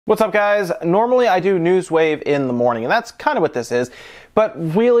What's up, guys? Normally I do Newswave in the morning, and that's kind of what this is. But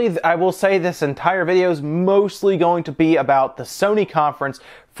really, I will say this entire video is mostly going to be about the Sony conference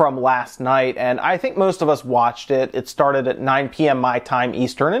from last night, and I think most of us watched it. It started at 9 p.m. my time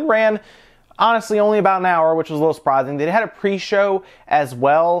Eastern and ran, honestly, only about an hour, which was a little surprising. They had a pre-show as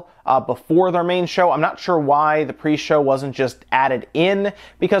well before their main show. I'm not sure why the pre-show wasn't just added in,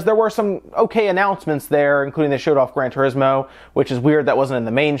 because there were some okay announcements there, including they showed off Gran Turismo, which is weird that wasn't in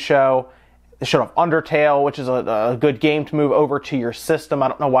the main show. They showed off Undertale, which is a good game to move over to your system. I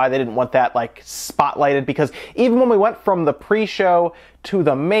don't know why they didn't want that like spotlighted, because even when we went from the pre-show to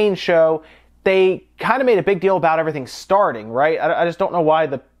the main show, they kind of made a big deal about everything starting, right? I just don't know why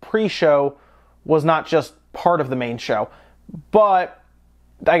the pre-show was not just part of the main show. But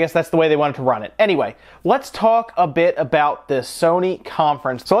I guess that's the way they wanted to run it. Anyway, let's talk a bit about this Sony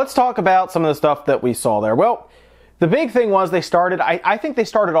conference. So let's talk about some of the stuff that we saw there. Well, the big thing was they started, I think they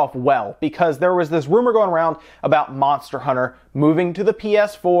started off well, because there was this rumor going around about Monster Hunter moving to the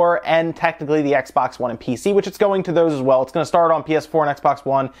PS4 and technically the Xbox One and PC, which it's going to those as well. It's going to start on PS4 and Xbox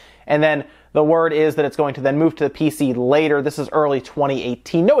One, and then the word is that it's going to then move to the PC later. This is early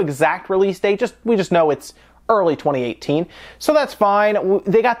 2018. No exact release date, we just know it's early 2018. So that's fine.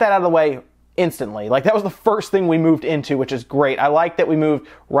 They got that out of the way instantly. Like, that was the first thing we moved into, which is great. I like that we moved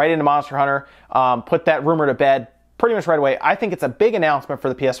right into Monster Hunter, put that rumor to bed pretty much right away. I think it's a big announcement for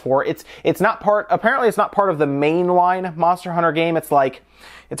the PS4. It's not part, apparently it's not part of the mainline Monster Hunter game. It's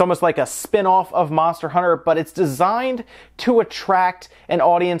almost like a spin-off of Monster Hunter, but it's designed to attract an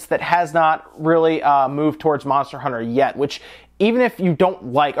audience that has not really moved towards Monster Hunter yet, which even if you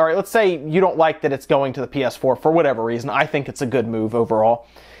don't like, all right, let's say you don't like that it's going to the PS4 for whatever reason, I think it's a good move overall.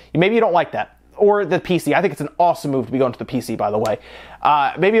 Maybe you don't like that. Or the PC. I think it's an awesome move to be going to the PC, by the way.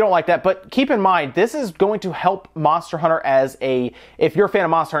 Maybe you don't like that, but keep in mind, this is going to help Monster Hunter if you're a fan of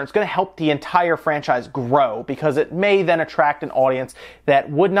Monster Hunter, it's going to help the entire franchise grow, because it may then attract an audience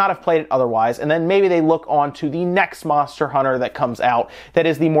that would not have played it otherwise, and then maybe they look on to the next Monster Hunter that comes out that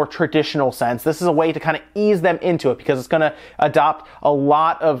is the more traditional sense. This is a way to kind of ease them into it, because it's going to adopt a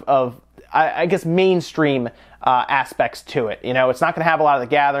lot of I guess, mainstream aspects to it. You know, it's not going to have a lot of the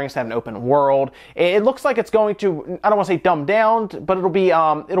gatherings, have an open world. It looks like it's going to, I don't want to say dumbed down, but it'll be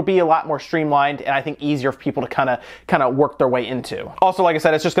a lot more streamlined, and I think easier for people to kind of work their way into. Also, like I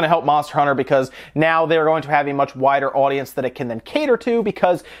said, it's just going to help Monster Hunter, because now they're going to have a much wider audience that it can then cater to,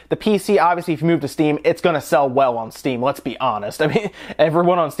 because the PC, obviously, if you move to Steam, it's going to sell well on Steam. Let's be honest. I mean,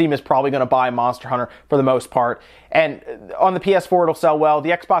 everyone on Steam is probably going to buy Monster Hunter for the most part. And on the PS4, it'll sell well. The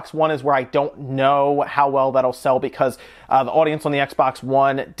Xbox One is where I don't know how well that'll sell, because the audience on the Xbox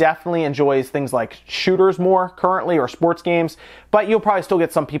One definitely enjoys things like shooters more currently, or sports games, but you'll probably still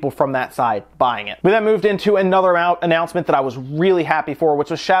get some people from that side buying it. We then moved into another announcement that I was really happy for, which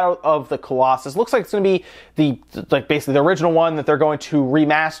was Shadow of the Colossus. Looks like it's going to be basically the original one that they're going to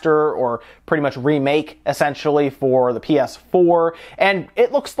remaster, or pretty much remake, essentially, for the PS4, and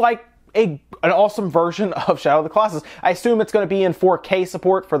it looks like an awesome version of Shadow of the Colossus. I assume it's going to be in 4K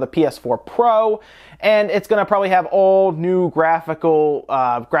support for the PS4 Pro, and it's going to probably have all new graphical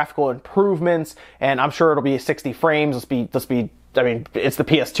improvements, and I'm sure it'll be 60 frames. I mean, it's the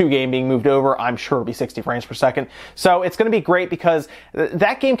PS2 game being moved over. I'm sure it'll be 60 frames per second. So it's going to be great, because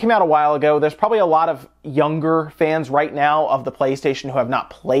that game came out a while ago. There's probably a lot of younger fans right now of the PlayStation who have not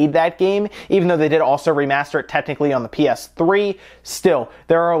played that game, even though they did also remaster it technically on the PS3. Still,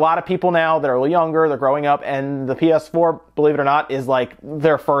 there are a lot of people now that are younger, they're growing up, and the PS4, believe it or not, is like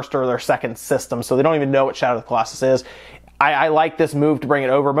their first or their second system, so they don't even know what Shadow of the Colossus is. I like this move to bring it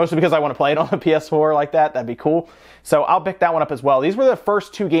over, mostly because I want to play it on the PS4 like that. That'd be cool. So I'll pick that one up as well. These were the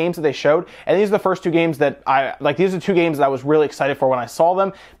first two games that they showed, and these are the first two games that these are two games that I was really excited for when I saw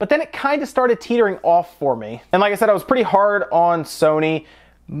them, but then it kind of started teetering off for me. And like I said, I was pretty hard on Sony,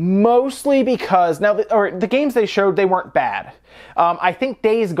 mostly because the games they showed, they weren't bad. I think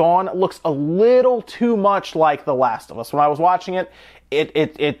Days Gone looks a little too much like The Last of Us. When I was watching it,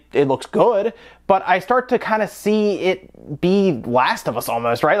 it looks good, but I start to kind of see it be Last of Us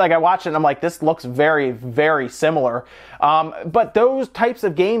almost, right? Like, I watch it and I'm like, this looks very, very similar. But those types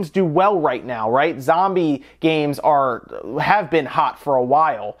of games do well right now, right? Zombie games have been hot for a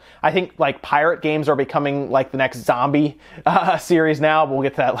while. I think like pirate games are becoming like the next zombie series now. We'll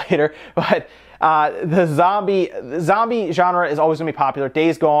get to that later. But The zombie genre is always going to be popular.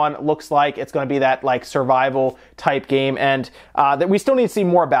 Days Gone looks like it's going to be that like survival type game, and that we still need to see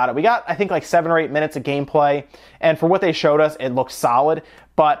more about it. We got, I think, like 7 or 8 minutes of gameplay, and for what they showed us, it looks solid.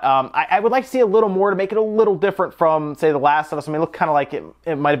 But I would like to see a little more to make it a little different from, say, The Last of Us. I mean, it looked kind of like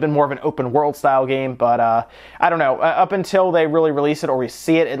it might have been more of an open world style game, but I don't know. Up until they really release it or we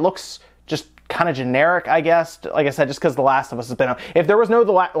see it, it looks just kind of generic, I guess. Like I said, just because The Last of Us has been out. If there was no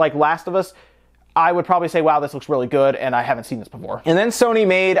Last of Us, I would probably say, wow, this looks really good, and I haven't seen this before. And then Sony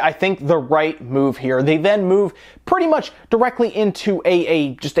made, I think, the right move here. They then move pretty much directly into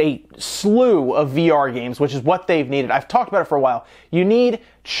just a slew of VR games, which is what they've needed. I've talked about it for a while. You need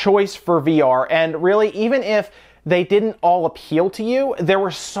choice for VR, and really, even if they didn't all appeal to you, there were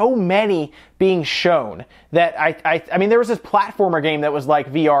so many being shown that I mean, there was this platformer game that was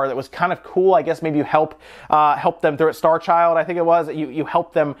like VR that was kind of cool. I guess maybe you help them through it. Star Child, I think it was. You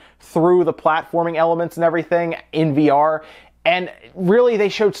help them through the platforming elements and everything in VR. And really, they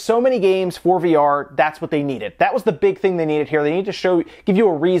showed so many games for VR. That's what they needed. That was the big thing they needed here. They need to give you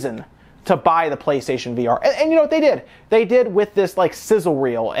a reason to buy the PlayStation VR. And you know what they did? They did with this like sizzle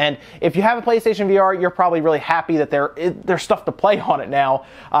reel. And if you have a PlayStation VR, you're probably really happy that there's stuff to play on it now.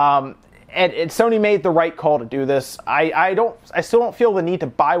 And Sony made the right call to do this. I still don't feel the need to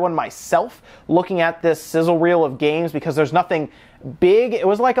buy one myself looking at this sizzle reel of games because there's nothing big. It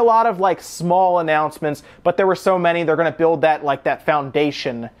was like a lot of like small announcements, but there were so many. They're going to build that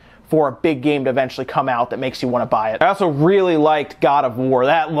foundation for a big game to eventually come out that makes you want to buy it. I also really liked God of War.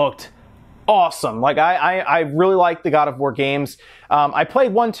 That looked awesome. Like I really like the God of War games. I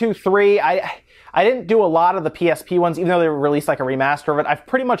played 1, 2, 3. I didn't do a lot of the PSP ones, even though they were released like a remaster of it. I've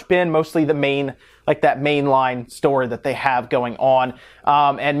pretty much been mostly the main, like that mainline story that they have going on.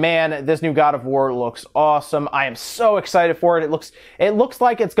 And man, this new God of War looks awesome. I am so excited for it. It looks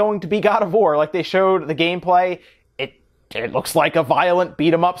like it's going to be God of War. Like they showed the gameplay. It looks like a violent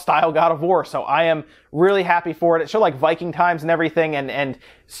beat-em-up style God of War, so I am really happy for it. It showed like Viking times and everything, and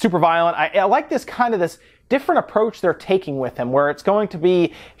super violent. I like this different approach they're taking with him, where it's going to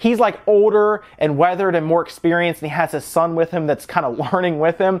be, he's like older and weathered and more experienced, and he has his son with him that's kind of learning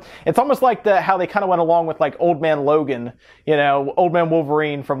with him. It's almost like how they kind of went along with like Old Man Logan, you know, Old Man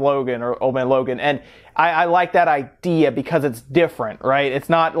Wolverine from Logan, or Old Man Logan, and I like that idea because it's different, right? It's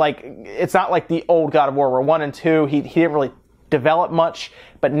not like the old God of War where 1 and 2, he didn't really develop much,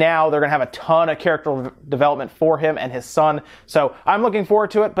 but now they're going to have a ton of character development for him and his son. So I'm looking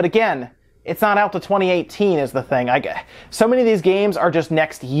forward to it, but again, it's not out to 2018 is the thing. So many of these games are just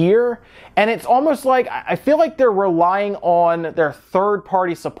next year, and it's almost like, I feel like they're relying on their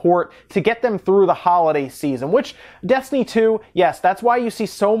third-party support to get them through the holiday season, which Destiny 2, yes, that's why you see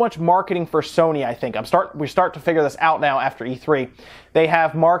so much marketing for Sony, I think. We start to figure this out now after E3. They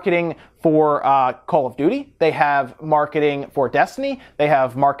have marketing for Call of Duty. They have marketing for Destiny. They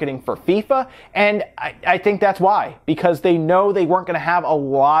have marketing for FIFA. And I think that's why. Because they know they weren't going to have a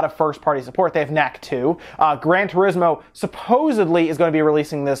lot of first-party support. They have knack 2. Gran Turismo supposedly is going to be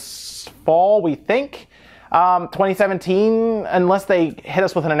releasing this fall, we think. 2017, unless they hit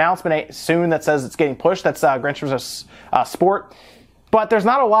us with an announcement soon that says it's getting pushed. That's Gran Turismo Sport. But there's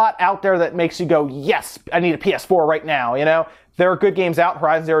not a lot out there that makes you go, yes, I need a PS4 right now, you know? There are good games out,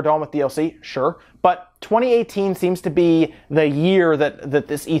 Horizon Zero Dawn with DLC, sure. But 2018 seems to be the year that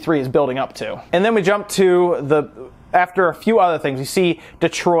this E3 is building up to. And then we jump to after a few other things. We see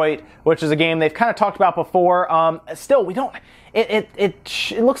Detroit, which is a game they've kind of talked about before. Still, we don't...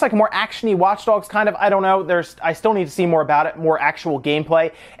 It looks like a more actiony Watch Dogs kind of. I don't know. I still need to see more about it, more actual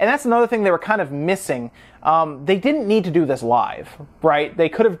gameplay. And that's another thing they were kind of missing. They didn't need to do this live, right? They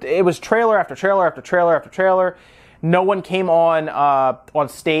could have... It was trailer after trailer after trailer after trailer. No one came on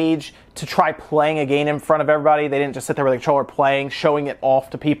stage to try playing a game in front of everybody. They didn't just sit there with a controller playing, showing it off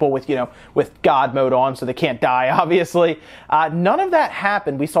to people with God mode on so they can't die, obviously. None of that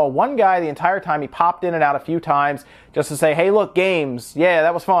happened. We saw one guy the entire time. He popped in and out a few times just to say, hey, look, games. Yeah,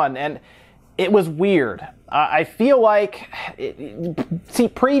 that was fun. And it was weird. I feel like,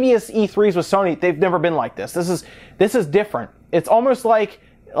 previous E3s with Sony, they've never been like this. This is different. It's almost like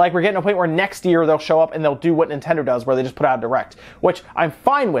we're getting to a point where next year they'll show up and they'll do what Nintendo does, where they just put out a Direct, which I'm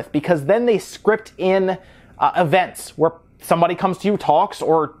fine with, because then they script in events where somebody comes to you, talks,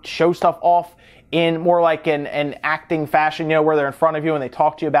 or shows stuff off in more like an acting fashion, where they're in front of you and they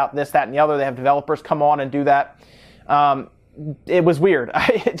talk to you about this, that, and the other. They have developers come on and do that. It was weird.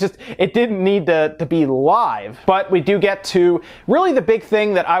 It didn't need to be live. But we do get to really the big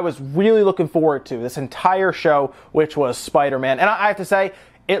thing that I was really looking forward to this entire show, which was Spider-Man. And I have to say,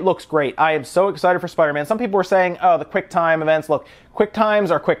 it looks great. I am so excited for Spider-Man. Some people were saying, oh, the QuickTime events. Look,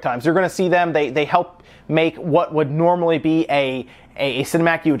 QuickTimes are QuickTimes. You're going to see them. They help make what would normally be a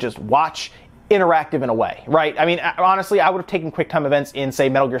cinematic you would just watch interactive in a way, right? I mean, honestly, I would have taken QuickTime events in, say,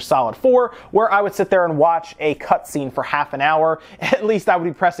 Metal Gear Solid 4, where I would sit there and watch a cutscene for half an hour. At least I would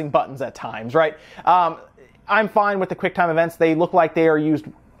be pressing buttons at times, right? I'm fine with the QuickTime events. They look like they are used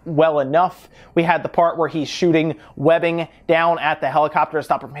well enough. We had the part where he's shooting webbing down at the helicopter to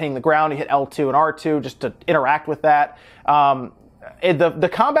stop it from hitting the ground. He hit L2 and R2 just to interact with that. The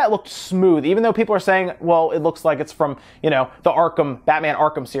combat looked smooth, even though people are saying, well, it looks like it's from, the Batman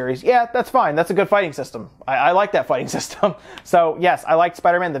Arkham series. Yeah, that's fine. That's a good fighting system. I like that fighting system. So, yes, I liked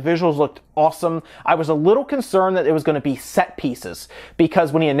Spider-Man. The visuals looked awesome. I was a little concerned that it was going to be set pieces,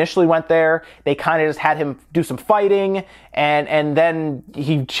 because when he initially went there, they kind of just had him do some fighting, and then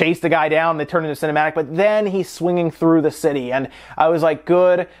he chased the guy down, they turned into cinematic, but then he's swinging through the city, and I was like,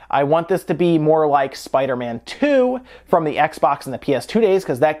 good, I want this to be more like Spider-Man 2 from the Xbox and the PS2 days,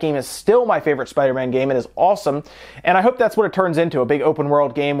 because that game is still my favorite Spider-Man game. It is awesome, and I hope that's what it turns into, a big open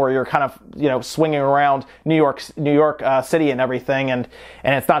world game where you're kind of, swinging around New York City and everything, and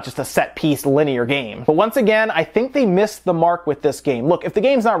it's not just a set piece linear game. But once again, I think they missed the mark with this game. Look, if the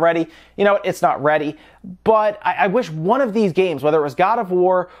game's not ready, it's not ready, but I wish one of these games, whether it was God of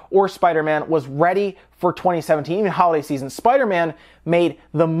War or Spider-Man, was ready for 2017, even holiday season. Spider-Man made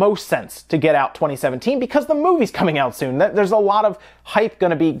the most sense to get out 2017 because the movie's coming out soon. There's a lot of hype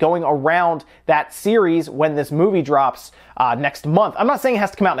going to be going around that series when this movie drops next month. I'm not saying it has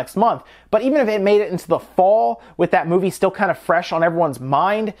to come out next month, but even if it made it into the fall with that movie still kind of fresh on everyone's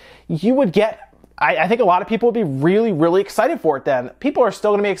mind, you would get, I think a lot of people would be really, really excited for it then. People are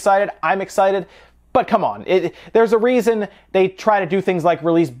still going to be excited. I'm excited. But come on, there's a reason they try to do things like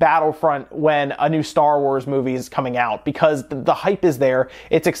release Battlefront when a new Star Wars movie is coming out, because the hype is there,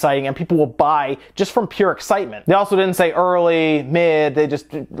 it's exciting, and people will buy just from pure excitement. They also didn't say early, mid, they just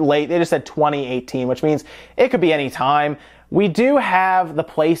said 2018, which means it could be any time. We do have the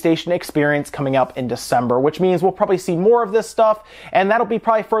PlayStation Experience coming up in December, which means we'll probably see more of this stuff, and that'll be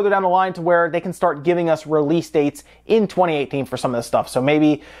probably further down the line to where they can start giving us release dates in 2018 for some of this stuff. So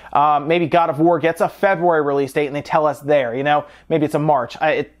maybe God of War gets a February release date and they tell us there, maybe it's a March.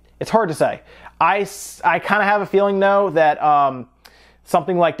 It's hard to say. I kind of have a feeling, though, that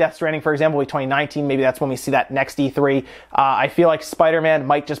something like Death Stranding, for example, will be 2019. Maybe that's when we see that next E3. I feel like Spider-Man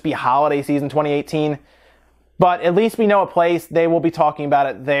might just be holiday season 2018. But at least we know a place. They will be talking about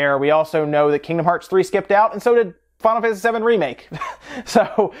it there. We also know that Kingdom Hearts 3 skipped out, and so did Final Fantasy VII Remake.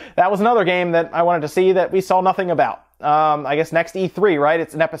 So that was another game that I wanted to see that we saw nothing about. I guess next E3, right?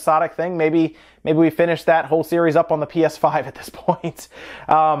 It's an episodic thing. Maybe we finish that whole series up on the PS5 at this point.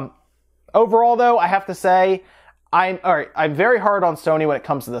 Overall, though, I have to say, I'm very hard on Sony when it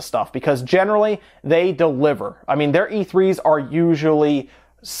comes to this stuff, because generally they deliver. I mean, their E3s are usually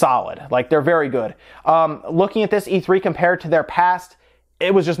solid. Like, they're very good. Looking at this E3 compared to their past,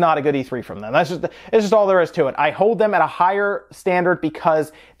 it was just not a good E3 from them. It's just all there is to it. I hold them at a higher standard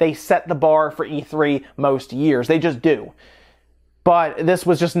because they set the bar for E3 most years. They just do. But this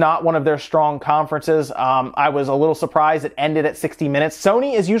was just not one of their strong conferences. I was a little surprised it ended at 60 minutes.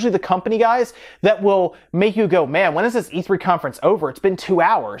 Sony is usually the company, guys, that will make you go, man, when is this E3 conference over? It's been 2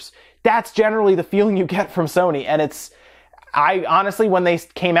 hours. That's generally the feeling you get from Sony. And I honestly, when they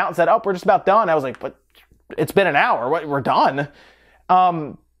came out and said, oh, we're just about done, I was like, but it's been an hour. We're done.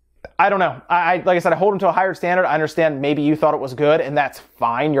 I don't know. Like I said, I hold them to a higher standard. I understand maybe you thought it was good, and that's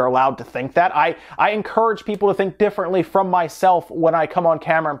fine. You're allowed to think that. I encourage people to think differently from myself when I come on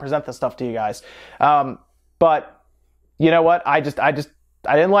camera and present this stuff to you guys. But you know what? I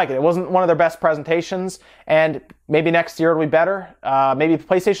didn't like it. It wasn't one of their best presentations, and maybe next year it'll be better. Maybe the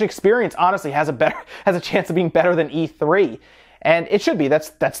PlayStation Experience honestly has a chance of being better than E3. And it should be. That's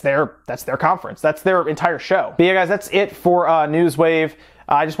their conference. That's their entire show. But yeah, guys, that's it for Newswave.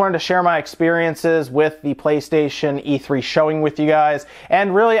 I just wanted to share my experiences with the PlayStation E3 showing with you guys.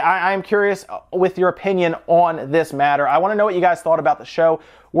 And really, I'm curious with your opinion on this matter. I want to know what you guys thought about the show.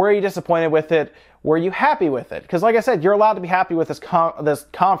 Were you disappointed with it? Were you happy with it? Because like I said, you're allowed to be happy with this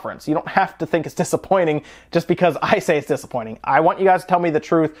conference. You don't have to think it's disappointing just because I say it's disappointing. I want you guys to tell me the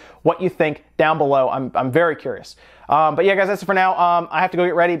truth, what you think down below. I'm very curious. But yeah, guys, that's it for now. I have to go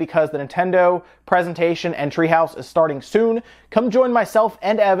get ready because the Nintendo presentation and Treehouse is starting soon. Come join myself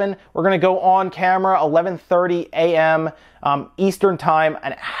and Evan. We're going to go on camera 11:30 a.m. Eastern time,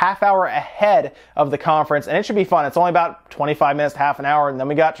 a half hour ahead of the conference, and it should be fun. It's only about 25 minutes to half an hour, and then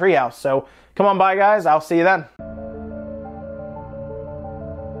we got Treehouse. So come on by, guys. I'll see you then.